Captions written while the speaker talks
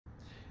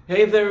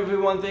Hey there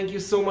everyone, thank you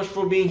so much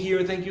for being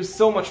here, thank you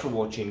so much for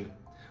watching.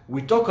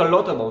 We talk a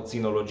lot about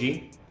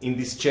Synology in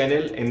this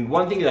channel, and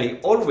one thing that I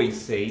always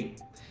say,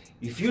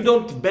 if you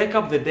don't back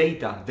up the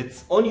data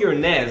that's on your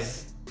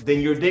NAS,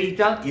 then your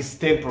data is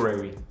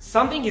temporary.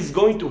 Something is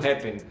going to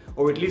happen,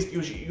 or at least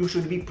you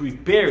should be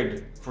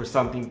prepared for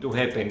something to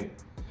happen.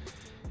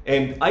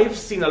 And I've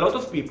seen a lot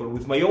of people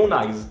with my own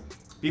eyes,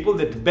 people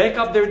that back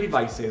up their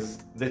devices,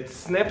 that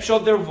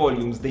snapshot their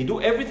volumes, they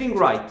do everything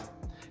right.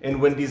 And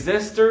when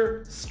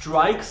disaster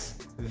strikes,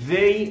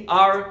 they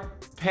are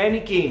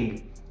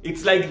panicking.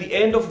 It's like the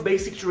end of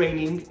basic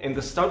training and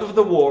the start of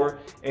the war,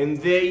 and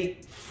they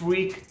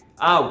freak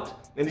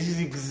out. And this is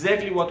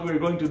exactly what we're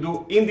going to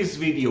do in this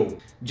video.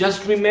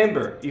 Just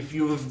remember, if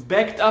you've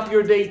backed up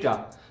your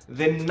data,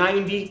 then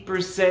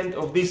 90%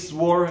 of this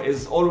war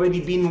has already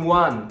been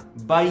won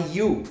by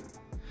you.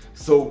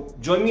 So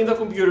join me in the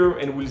computer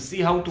and we'll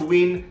see how to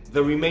win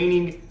the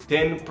remaining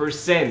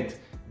 10%.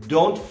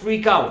 Don't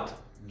freak out.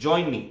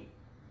 Join me.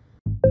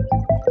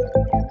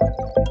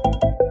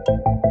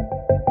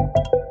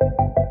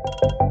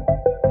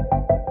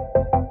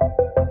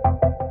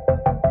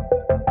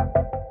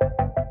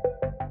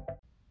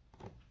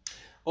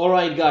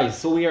 Alright guys,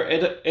 so we are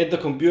at the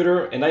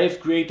computer and I have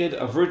created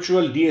a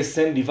virtual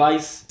DSN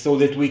device so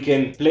that we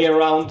can play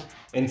around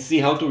and see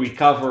how to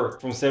recover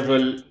from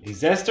several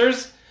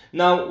disasters.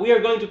 Now we are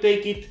going to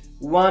take it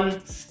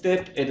one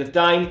step at a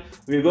time.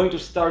 We're going to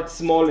start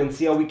small and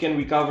see how we can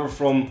recover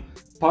from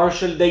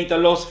partial data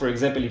loss, for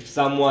example if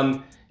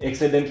someone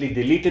accidentally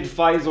deleted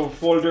files or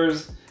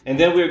folders, and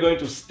then we're going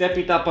to step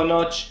it up a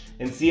notch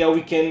and see how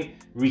we can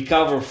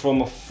recover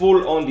from a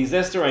full-on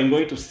disaster. I'm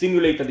going to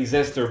simulate a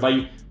disaster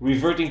by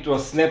reverting to a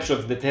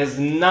snapshot that has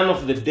none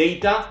of the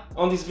data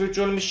on this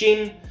virtual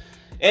machine.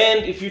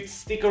 And if you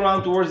stick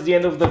around towards the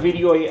end of the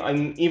video,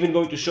 I'm even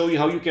going to show you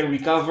how you can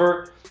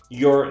recover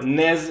your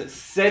NAS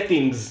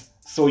settings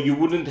so you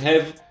wouldn't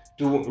have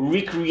to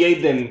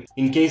recreate them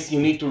in case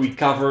you need to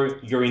recover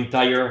your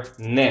entire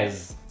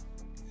NAS.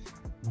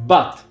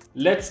 But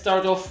let's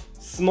start off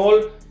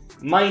small.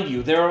 Mind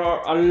you, there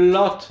are a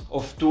lot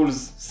of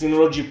tools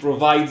Synology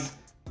provides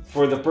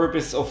for the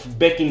purpose of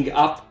backing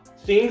up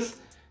things.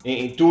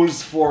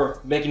 Tools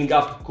for backing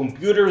up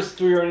computers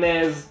to your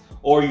NAS,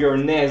 or your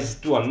NAS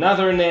to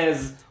another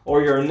NAS,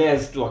 or your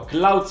NAS to a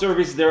cloud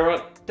service. There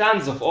are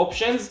tons of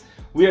options.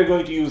 We are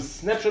going to use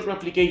snapshot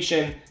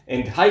replication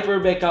and hyper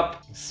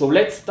backup. So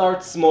let's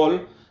start small.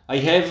 I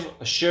have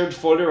a shared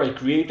folder I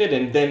created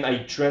and then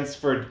I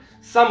transferred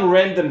some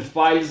random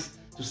files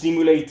to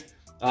simulate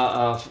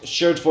a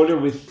shared folder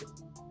with,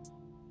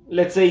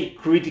 let's say,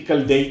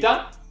 critical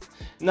data.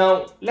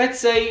 Now let's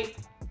say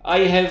I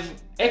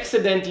have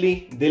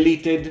accidentally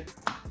deleted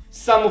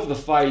some of the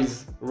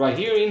files right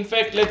here. In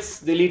fact,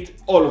 let's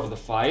delete all of the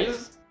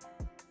files.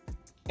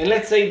 And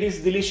let's say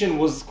this deletion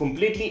was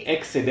completely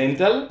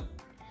accidental.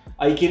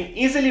 I can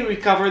easily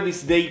recover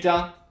this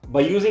data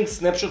by using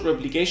snapshot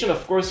replication.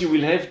 Of course, you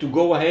will have to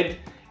go ahead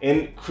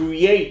and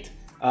create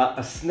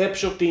a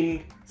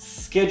snapshotting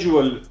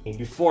schedule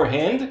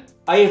beforehand.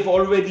 I have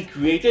already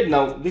created.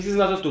 Now, this is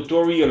not a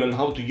tutorial on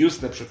how to use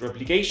snapshot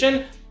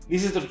replication.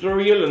 This is a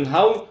tutorial on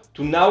how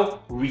to now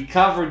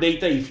recover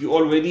data if you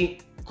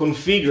already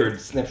configured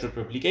snapshot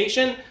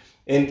replication.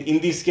 And in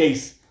this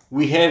case,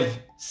 we have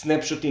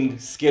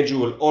snapshotting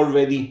schedule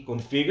already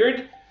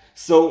configured.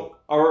 So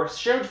our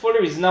shared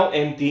folder is now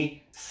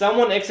empty.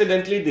 Someone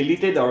accidentally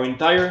deleted our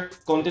entire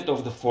content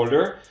of the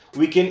folder.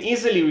 We can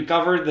easily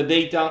recover the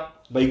data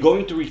by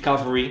going to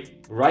recovery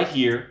right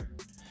here,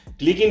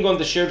 clicking on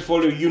the shared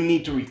folder you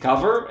need to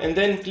recover, and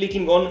then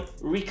clicking on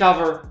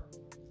recover.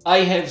 I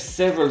have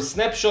several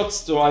snapshots,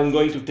 so I'm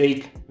going to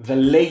take the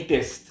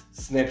latest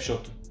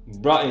snapshot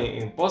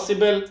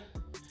possible,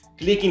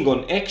 clicking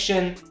on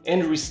action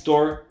and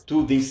restore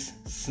to this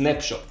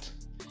snapshot.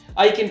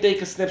 I can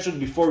take a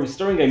snapshot before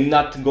restoring. I'm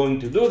not going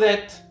to do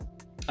that.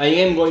 I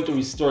am going to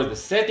restore the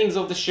settings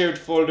of the shared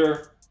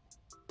folder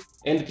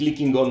and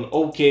clicking on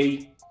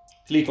OK,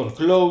 click on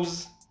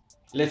close.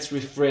 Let's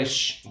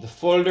refresh the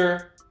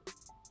folder.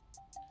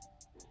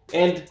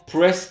 And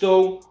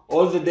presto,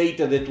 all the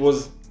data that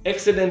was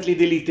accidentally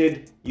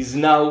deleted is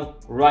now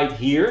right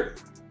here.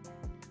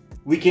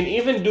 We can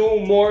even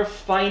do more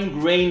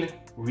fine-grained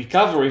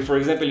recovery. For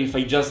example, if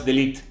I just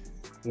delete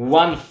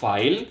one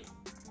file,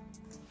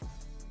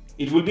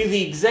 it will be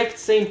the exact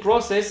same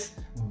process,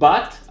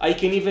 but I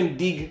can even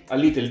dig a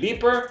little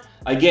deeper.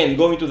 Again,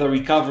 going to the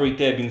recovery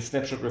tab in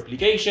snapshot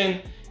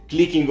replication,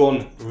 clicking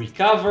on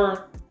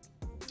recover,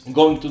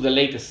 going to the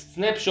latest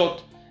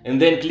snapshot, and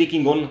then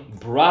clicking on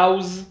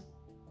browse.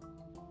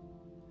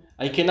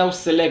 I can now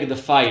select the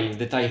file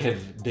that I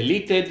have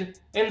deleted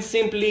and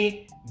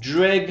simply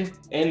drag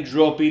and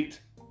drop it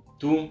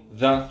to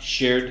the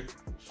shared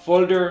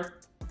folder.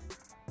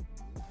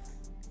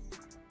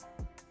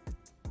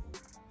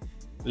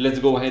 Let's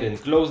go ahead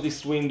and close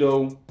this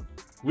window,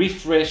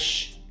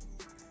 refresh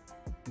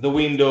the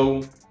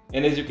window,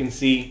 and as you can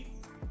see,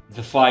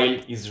 the file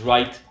is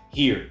right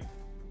here.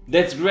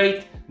 That's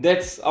great.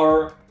 That's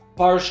our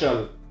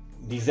partial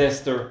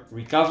disaster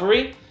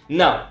recovery.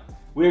 Now,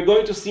 we're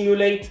going to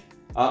simulate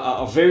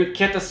a very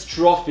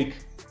catastrophic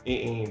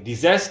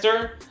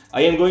disaster.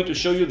 I am going to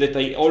show you that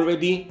I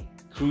already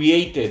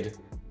created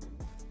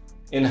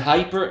a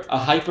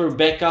hyper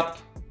backup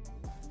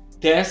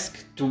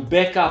task to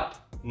back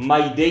up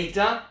my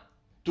data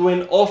to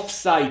an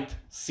off-site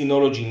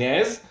Synology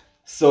NAS.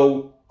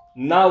 So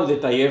now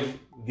that I have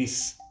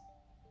this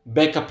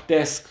backup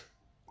task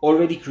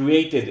already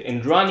created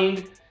and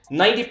running,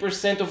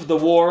 90% of the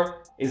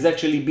war has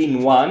actually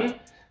been won.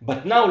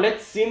 But now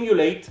let's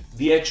simulate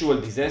the actual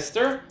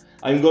disaster.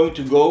 I'm going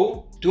to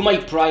go to my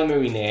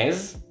primary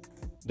NAS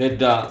that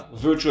the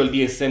virtual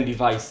DSM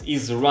device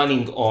is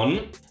running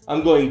on.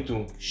 I'm going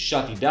to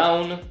shut it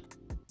down.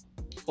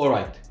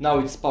 Alright, now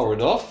it's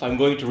powered off. I'm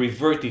going to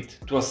revert it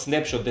to a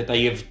snapshot that I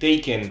have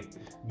taken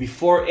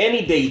before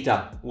any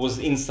data was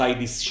inside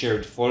this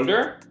shared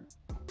folder.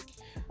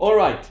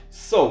 Alright,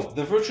 so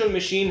the virtual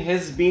machine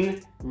has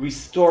been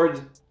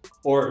restored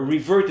or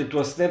reverted to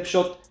a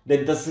snapshot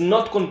that does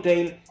not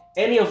contain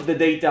any of the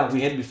data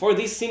we had before.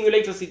 This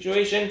simulates a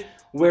situation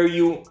where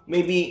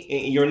maybe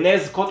your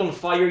NAS caught on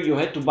fire, you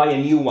had to buy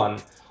a new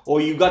one,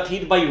 or you got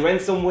hit by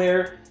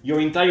ransomware, your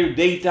entire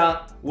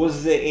data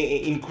was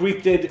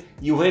encrypted,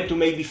 you had to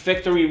maybe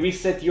factory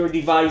reset your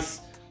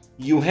device.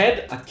 You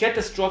had a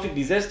catastrophic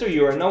disaster.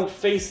 You are now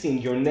facing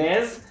your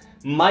NAS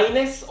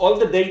minus all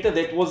the data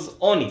that was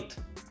on it.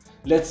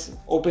 Let's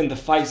open the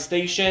file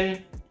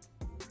station.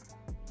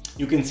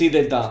 You can see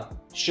that the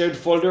shared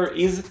folder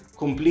is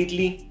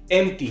completely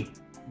empty.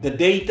 The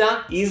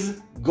data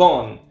is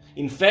gone.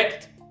 In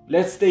fact,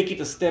 let's take it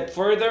a step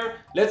further.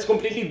 Let's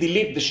completely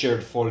delete the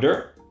shared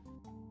folder.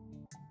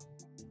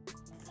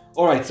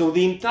 Alright, so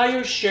the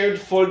entire shared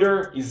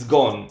folder is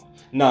gone.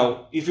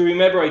 Now, if you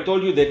remember, I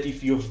told you that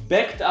if you've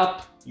backed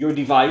up your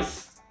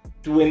device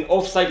to an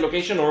off-site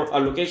location or a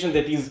location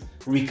that is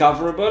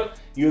recoverable,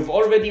 you've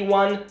already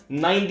won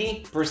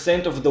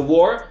 90% of the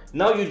war.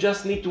 Now you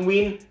just need to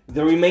win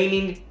the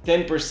remaining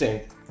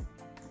 10%.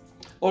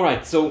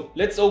 Alright, so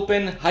let's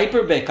open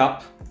Hyper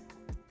Backup.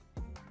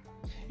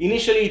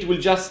 Initially it will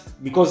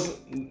just, because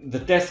the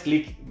task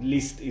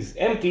list is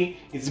empty,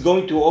 it's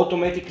going to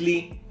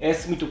automatically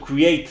ask me to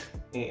create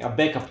a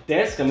backup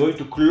task. I'm going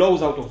to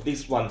close out of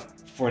this one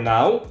for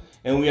now,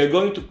 and we are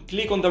going to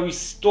click on the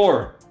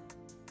Restore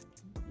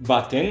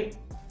button,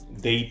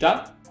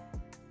 Data.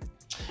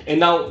 And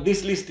now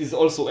this list is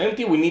also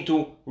empty. We need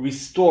to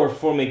restore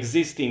from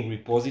existing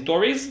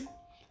repositories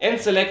and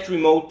select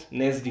Remote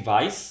NAS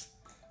Device.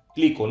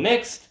 Click on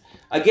Next.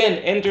 Again,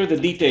 enter the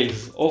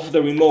details of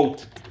the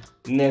remote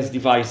NAS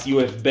device you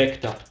have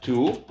backed up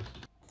to.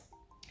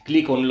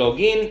 Click on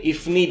Login.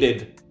 If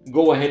needed,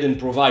 go ahead and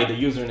provide a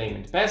username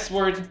and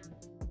password.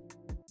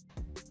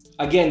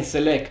 Again,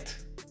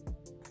 select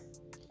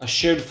a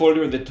shared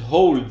folder that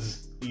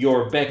holds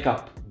your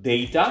backup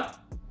data.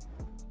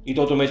 It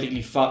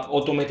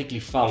automatically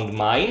found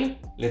mine.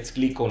 Let's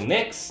click on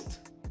Next.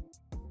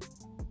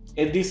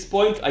 At this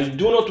point, I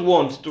do not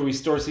want to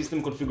restore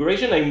system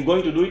configuration. I'm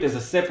going to do it as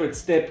a separate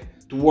step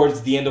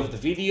towards the end of the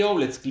video.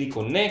 Let's click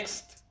on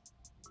Next.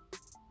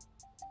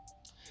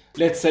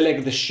 Let's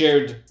select the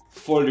shared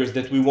folders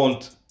that we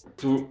want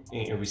to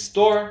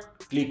restore.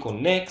 Click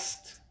on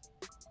Next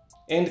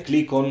and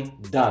click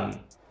on Done.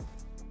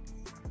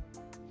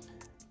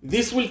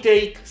 This will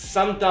take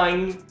some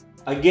time,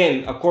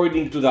 again,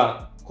 according to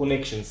the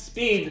connection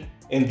speed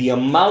and the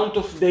amount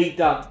of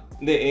data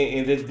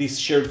that this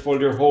shared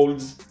folder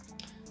holds.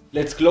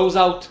 Let's close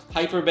out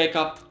Hyper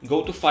Backup,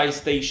 go to File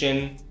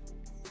Station.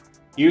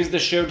 Here's the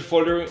shared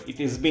folder, it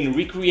has been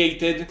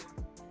recreated.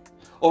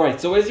 Alright,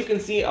 so as you can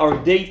see,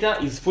 our data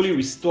is fully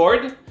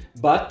restored,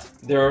 but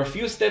there are a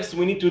few steps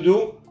we need to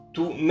do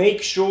to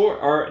make sure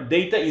our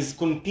data is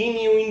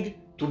continuing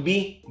to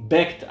be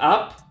backed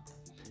up.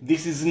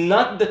 This is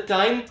not the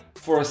time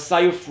for a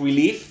sigh of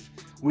relief.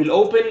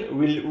 We'll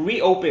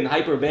reopen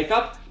Hyper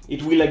Backup.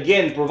 It will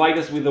again provide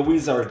us with a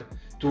wizard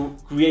to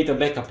create a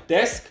backup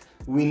task.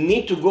 We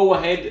need to go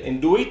ahead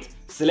and do it.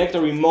 Select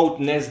a remote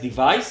NAS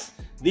device.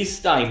 This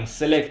time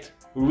select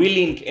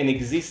relink an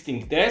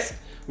existing task.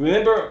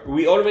 Remember,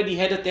 we already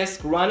had a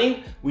task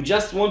running. We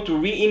just want to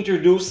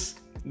reintroduce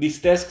this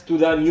task to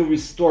the new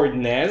restored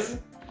NAS.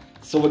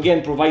 So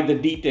again, provide the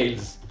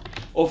details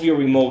of your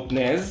remote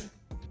NAS.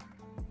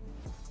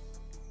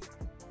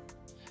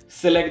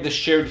 Select the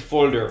shared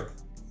folder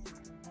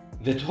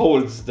that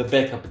holds the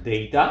backup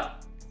data.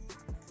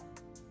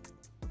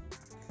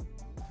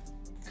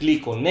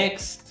 Click on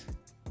Next.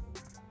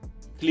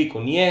 Click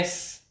on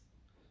Yes.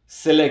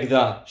 Select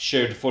the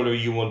shared folder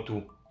you want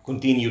to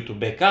continue to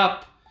back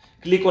up.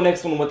 Click on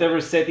Next on whatever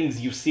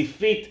settings you see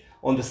fit,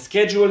 on the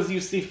schedules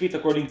you see fit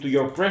according to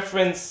your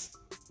preference.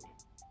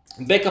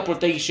 Backup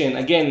rotation,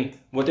 again,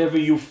 whatever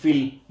you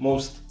feel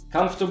most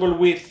comfortable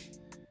with.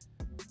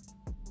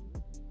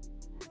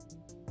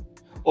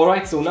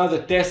 Alright, so now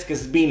the task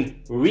has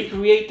been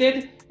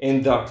recreated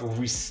and the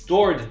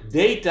restored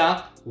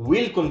data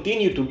will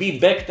continue to be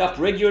backed up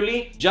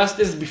regularly just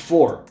as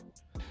before.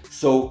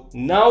 So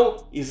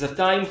now is a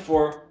time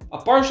for a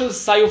partial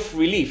sigh of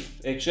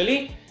relief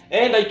actually.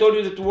 And I told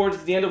you that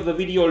towards the end of the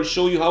video I'll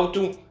show you how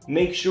to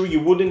make sure you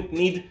wouldn't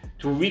need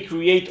to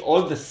recreate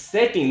all the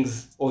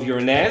settings of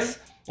your NAS,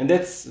 and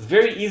that's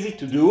very easy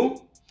to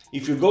do.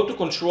 If you go to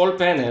Control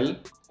Panel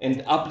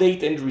and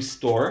Update and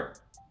Restore,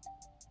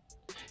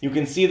 you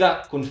can see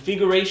the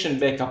Configuration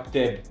Backup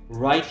tab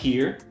right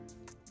here.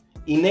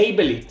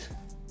 Enable it.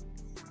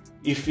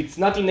 If it's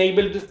not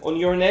enabled on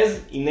your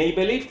NAS,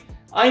 enable it.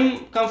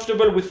 I'm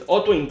comfortable with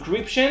auto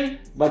encryption,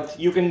 but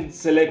you can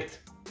select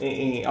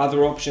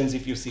other options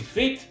if you see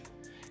fit.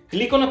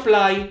 Click on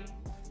Apply.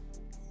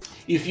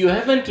 If you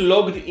haven't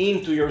logged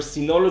into your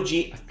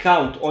Synology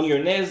account on your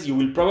NAS, you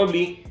will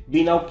probably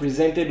be now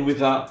presented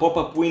with a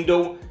pop-up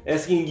window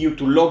asking you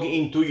to log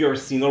into your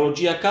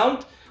Synology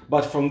account.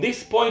 But from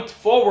this point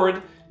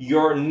forward,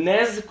 your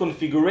NAS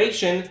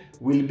configuration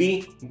will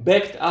be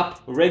backed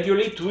up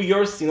regularly to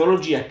your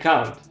Synology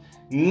account,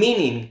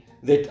 meaning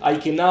that I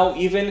can now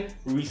even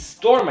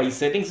restore my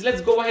settings.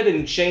 Let's go ahead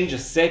and change a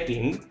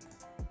setting.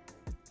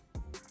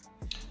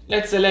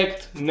 Let's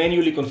select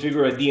manually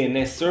configure a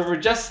DNS server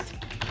just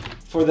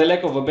for the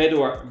lack of a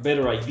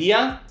better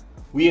idea.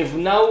 We have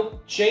now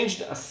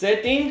changed a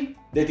setting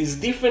that is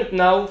different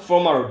now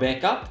from our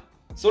backup.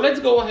 So let's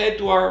go ahead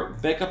to our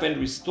backup and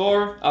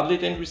restore,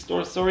 update and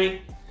restore,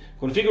 sorry.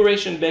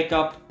 Configuration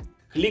backup,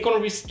 click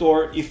on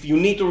restore. If you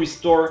need to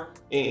restore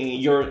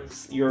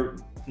your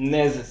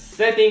NAS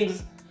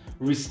settings,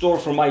 restore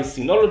from my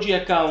Synology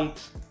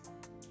account,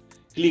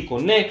 click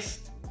on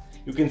next.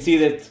 You can see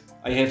that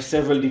I have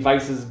several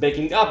devices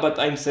backing up, but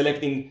I'm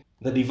selecting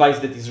the device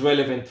that is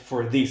relevant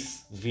for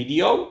this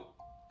video.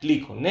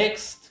 Click on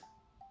next.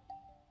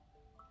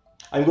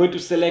 I'm going to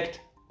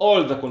select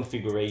all the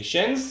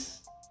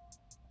configurations.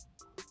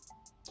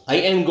 I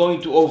am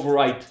going to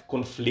overwrite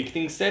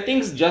conflicting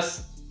settings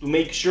just to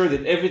make sure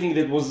that everything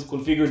that was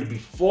configured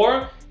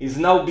before is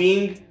now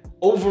being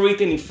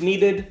overwritten if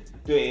needed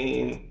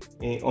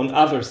on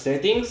other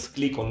settings.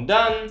 Click on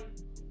done.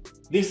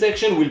 This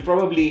section will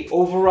probably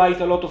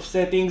overwrite a lot of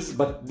settings,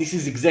 but this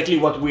is exactly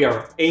what we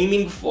are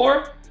aiming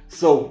for.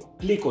 So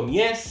click on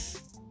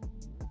yes.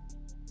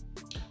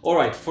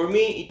 Alright, for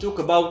me it took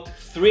about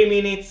 3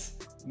 minutes.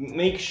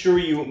 Make sure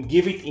you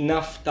give it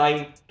enough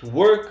time to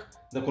work.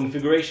 The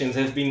configurations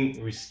have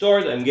been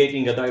restored. I'm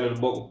getting a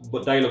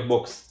dialog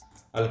box.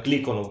 I'll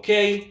click on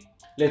OK.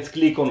 Let's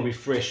click on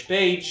refresh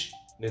page.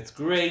 That's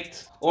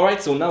great.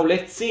 Alright, so now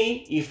let's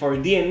see if our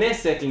DNS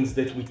settings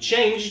that we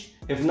changed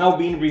have now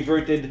been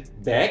reverted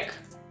back.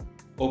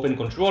 Open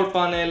Control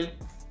Panel,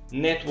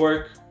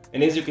 Network,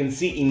 and as you can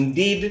see,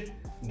 indeed,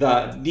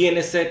 the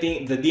DNS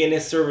setting, the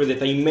DNS server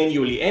that I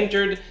manually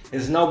entered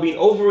has now been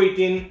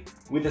overwritten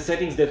with the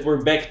settings that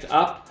were backed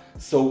up.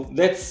 So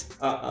that's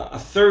a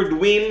third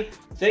win.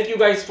 Thank you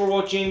guys for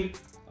watching.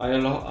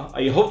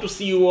 I hope to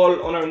see you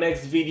all on our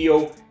next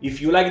video.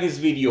 If you like this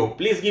video,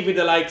 please give it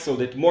a like so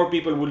that more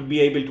people will be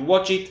able to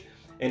watch it.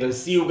 And I'll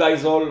see you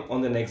guys all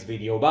on the next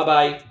video. Bye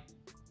bye.